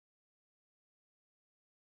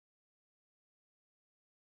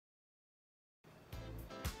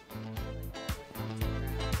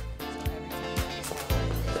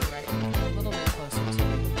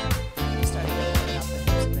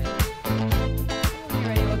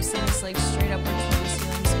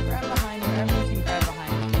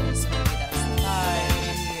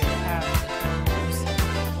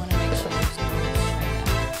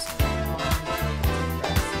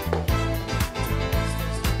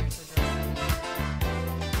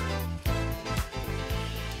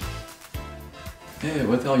Hey,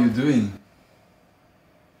 what are you doing?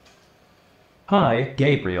 Hi,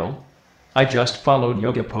 Gabriel. I just followed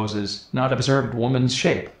yoga poses, not observed woman's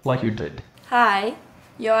shape like you did. Hi,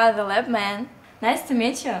 you are the lab man. Nice to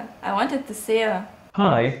meet you. I wanted to see you.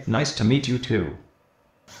 Hi, nice to meet you too.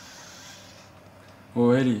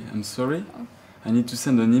 Oh, Ellie, I'm sorry. I need to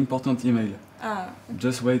send an important email.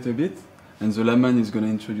 Just wait a bit, and the labman is gonna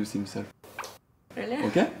introduce himself. Really?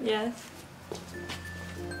 Okay? Yes.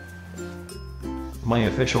 My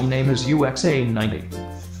official name is UXA90.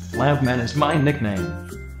 Labman is my nickname.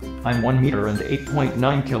 I'm 1 meter and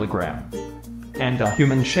 8.9 kilogram. And a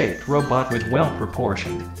human-shaped robot with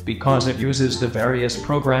well-proportioned, because it uses the various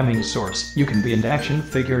programming source you can be an action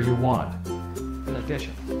figure you want. In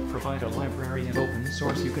addition, provide a library and open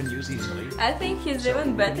source you can use easily. I think he's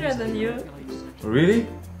even better than you. Really?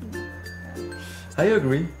 I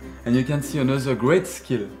agree. And you can see another great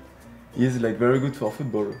skill. He's like very good for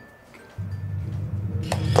football.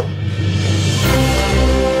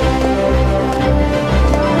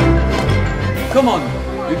 Come on!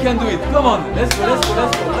 You can do it! Come on! Let's go, let's go,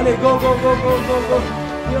 let's go! Allez, go, go, go, go, go, go!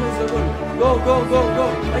 Here is the goal! Go, go, go, go!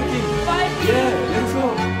 Fighting! Yeah, let's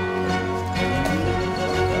go!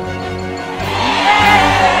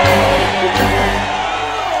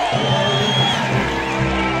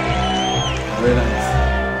 Very nice.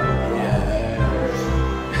 Yeah.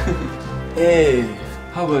 Hey,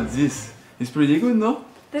 how about this? It's pretty good, no?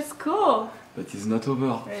 That's cool. But it's not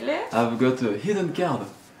over. Really? I've got a hidden card.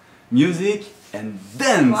 Music and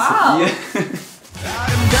dance! Wow. Yeah.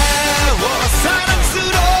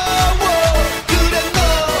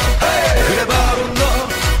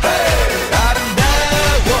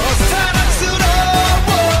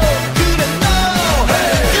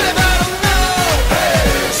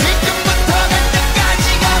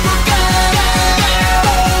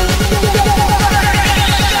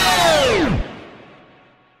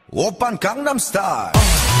 오빤 강남스타일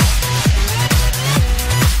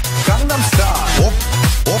강남스타일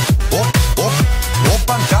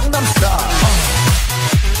오빤 강남스타일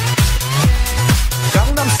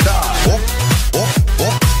강남스타일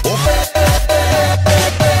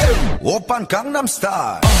오빤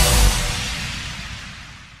강남스타일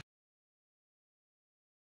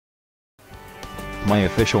My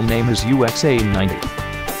official name is UXA90.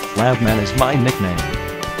 Labman is my nickname.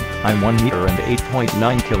 I'm 1 meter and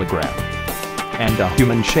 8.9 kilogram. And a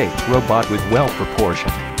human-shaped robot with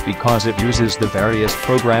well-proportioned, because it uses the various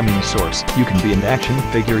programming source you can be an action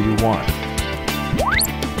figure you want.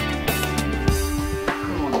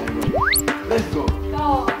 Let's go!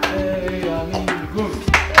 Go. Hey, amigo!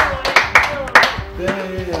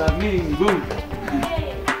 Hey, amigo!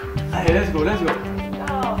 Hey, let's go, let's go!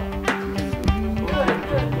 Go. Good,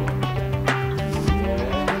 good.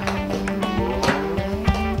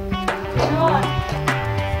 Come on.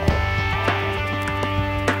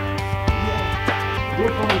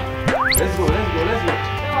 Good for me. Let's go, let's go, let's go!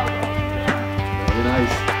 Go. Very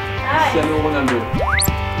nice. Nice. Cristiano Ronaldo.